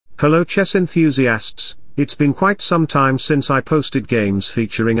Hello chess enthusiasts, it's been quite some time since I posted games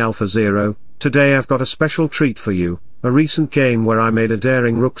featuring AlphaZero. Today I've got a special treat for you, a recent game where I made a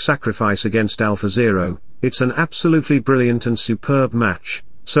daring rook sacrifice against AlphaZero. It's an absolutely brilliant and superb match,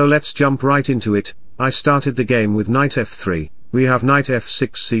 so let's jump right into it. I started the game with knight f3, we have knight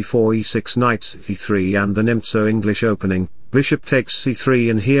f6 c4 e6 knight c3 and the Nimzo English opening, bishop takes c3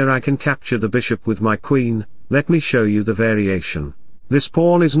 and here I can capture the bishop with my queen. Let me show you the variation. This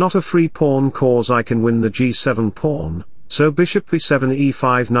pawn is not a free pawn cause I can win the g7 pawn, so bishop b7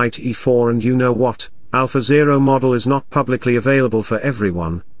 e5 knight e4 and you know what, AlphaZero model is not publicly available for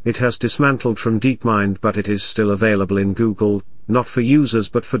everyone, it has dismantled from DeepMind but it is still available in Google, not for users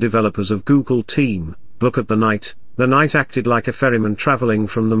but for developers of Google team. Look at the knight acted like a ferryman traveling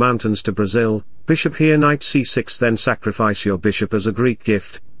from the mountains to Brazil, bishop here knight c6 then sacrifice your bishop as a Greek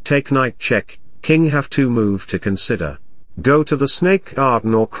gift, take knight check, king have to move to consider. Go to the snake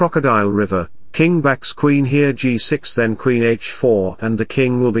garden or crocodile river, king backs queen here g6 then queen h4 and the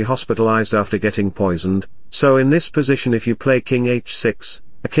king will be hospitalized after getting poisoned, so in this position if you play king h6,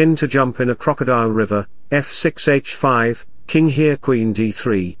 akin to jump in a crocodile river, f6 h5, king here queen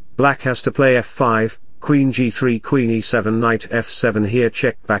d3, black has to play f5, queen g3 queen e7 knight f7 here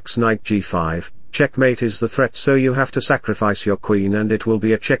check backs knight g5, checkmate is the threat so you have to sacrifice your queen and it will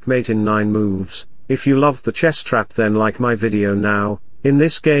be a checkmate in 9 moves. If you loved the chess trap then like my video now. In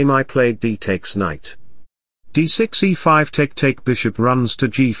this game I played d takes knight d6 e5 take bishop runs to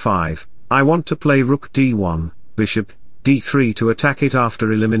g5, I want to play rook d1, bishop d3 to attack it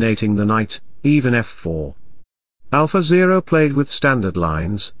after eliminating the knight, even f4. AlphaZero played with standard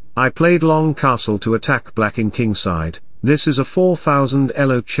lines, I played long castle to attack black in kingside. This is a 4000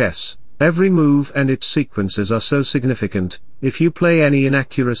 elo chess. Every move and its sequences are so significant, if you play any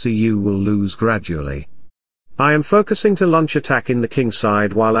inaccuracy you will lose gradually. I am focusing to launch attack in the king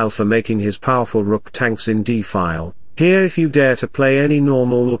side while Alpha making his powerful rook tanks in d-file. Here if you dare to play any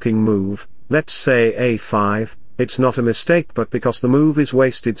normal looking move, let's say a5, it's not a mistake but because the move is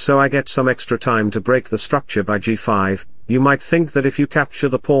wasted so I get some extra time to break the structure by g5, you might think that if you capture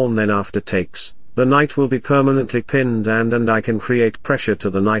the pawn then after takes, the knight will be permanently pinned and I can create pressure to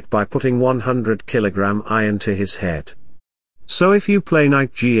the knight by putting 100 kg iron to his head. So if you play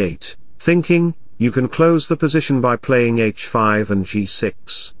knight g8, thinking, you can close the position by playing h5 and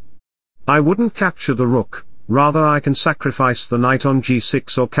g6. I wouldn't capture the rook, rather I can sacrifice the knight on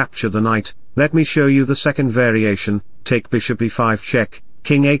g6 or capture the knight. Let me show you the second variation, take bishop e5 check,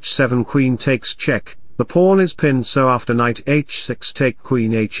 king h7 queen takes check. The pawn is pinned so after knight h6 take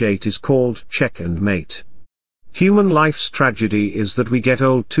queen h8 is called check and mate. Human life's tragedy is that we get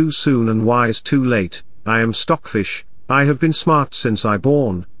old too soon and wise too late. I am Stockfish, I have been smart since I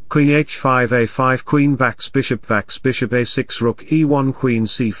born. Queen h5 a5 queen backs bishop a6 rook e1 queen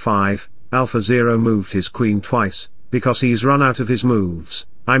c5, AlphaZero moved his queen twice, because he's run out of his moves.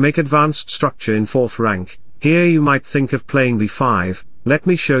 I make advanced structure in 4th rank, here you might think of playing b5, let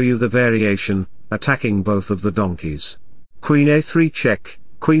me show you the variation. Attacking both of the donkeys. Queen a3 check,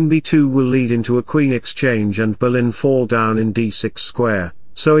 queen b2 will lead into a queen exchange and Berlin fall down in d6 square,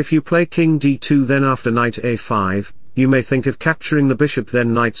 so if you play king d2 then after knight a5, you may think of capturing the bishop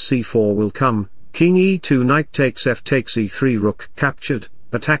then knight c4 will come, king e2 knight takes f takes e3 rook captured,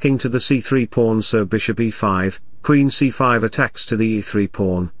 attacking to the c3 pawn so bishop e5, queen c5 attacks to the e3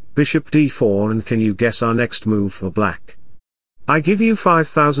 pawn, bishop d4 and can you guess our next move for black? I give you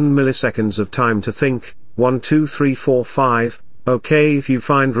 5000 milliseconds of time to think, 1 2 3 4 5, okay if you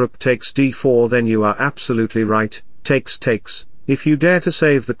find rook takes d4 then you are absolutely right, takes, if you dare to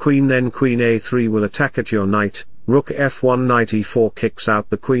save the queen then queen a3 will attack at your knight, rook f1 knight e4 kicks out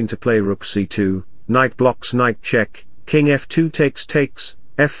the queen to play rook c2, knight blocks knight check, king f2 takes,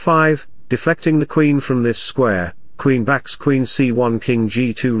 f5, deflecting the queen from this square, queen backs queen c1 king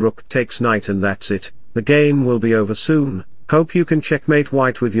g2 rook takes knight and that's it, the game will be over soon. Hope you can checkmate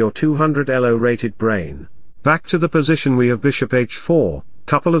white with your 200 elo rated brain. Back to the position we have bishop h4,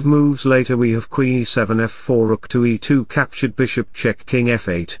 couple of moves later we have queen e7 f4 rook to e2 captured bishop check king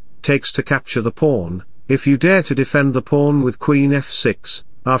f8, takes to capture the pawn, if you dare to defend the pawn with queen f6,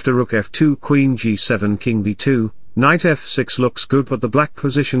 after rook f2 queen g7 king b2, knight f6 looks good but the black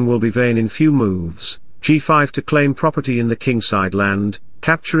position will be vain in few moves, g5 to claim property in the kingside land,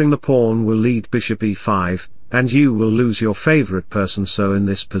 capturing the pawn will lead bishop e5, and you will lose your favorite person so in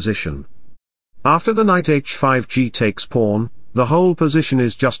this position. After the knight h5 g takes pawn, the whole position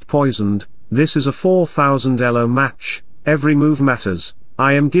is just poisoned. This is a 4000 elo match, every move matters.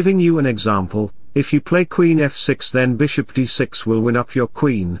 I am giving you an example, if you play queen f6 then bishop d6 will win up your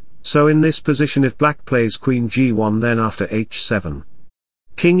queen, so in this position if black plays queen g1 then after h7.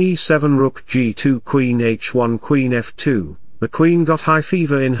 King e7 rook g2 queen h1 queen f2, the queen got high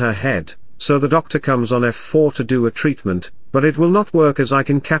fever in her head, so the doctor comes on f4 to do a treatment, but it will not work as I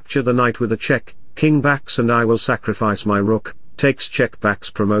can capture the knight with a check, king backs and I will sacrifice my rook, takes check backs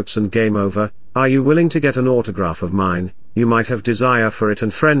promotes and game over. Are you willing to get an autograph of mine? You might have desire for it,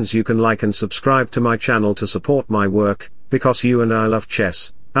 and friends, you can like and subscribe to my channel to support my work, because you and I love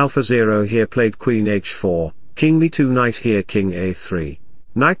chess. AlphaZero here played queen h4, king b2 knight here king a3.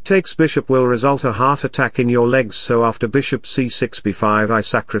 Knight takes bishop will result a heart attack in your legs, so after bishop c6 b5 I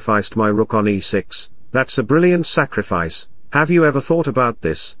sacrificed my rook on e6, that's a brilliant sacrifice. Have you ever thought about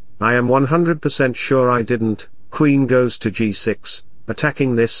this? I am 100% sure I didn't. Queen goes to g6,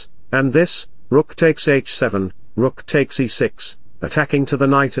 attacking this, and this, rook takes h7, rook takes e6, attacking to the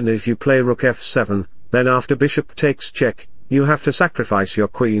knight, and if you play rook f7, then after bishop takes check, you have to sacrifice your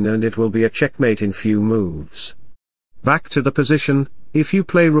queen and it will be a checkmate in few moves. Back to the position, if you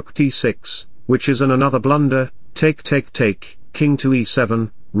play rook d6, which is another blunder, take, king to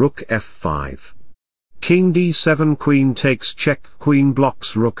e7, rook f5. King d7 queen takes check, queen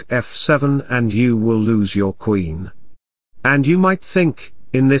blocks rook f7 and you will lose your queen. And you might think,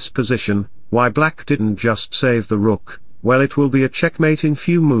 in this position, why black didn't just save the rook? Well, it will be a checkmate in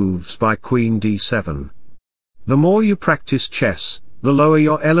few moves by queen d7. The more you practice chess, the lower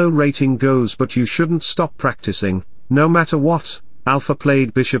your elo rating goes, but you shouldn't stop practicing, no matter what. Alpha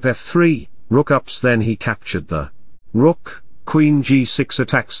played bishop f3, rook ups, then he captured the rook, queen g6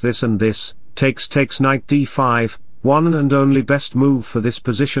 attacks this and this, takes knight d5, one and only best move for this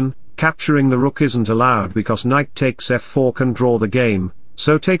position. Capturing the rook isn't allowed because knight takes f4 can draw the game,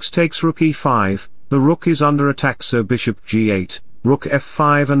 so takes rook e5, the rook is under attack, so bishop g8, rook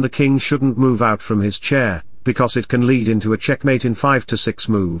f5, and the king shouldn't move out from his chair, because it can lead into a checkmate in 5 to 6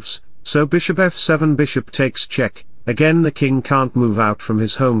 moves, so bishop f7 bishop takes check, again the king can't move out from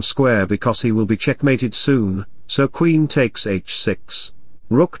his home square because he will be checkmated soon, so queen takes h6.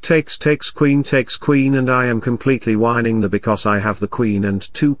 Rook takes queen, and I am completely whining because I have the queen and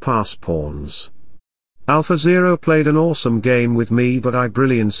 2 pass pawns. AlphaZero played an awesome game with me, but my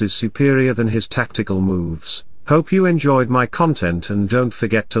brilliance is superior than his tactical moves. Hope you enjoyed my content, and don't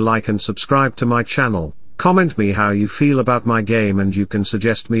forget to like and subscribe to my channel. Comment me how you feel about my game, and you can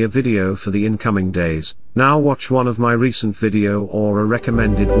suggest me a video for the incoming days. Now watch one of my recent video or a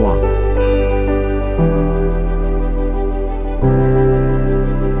recommended one.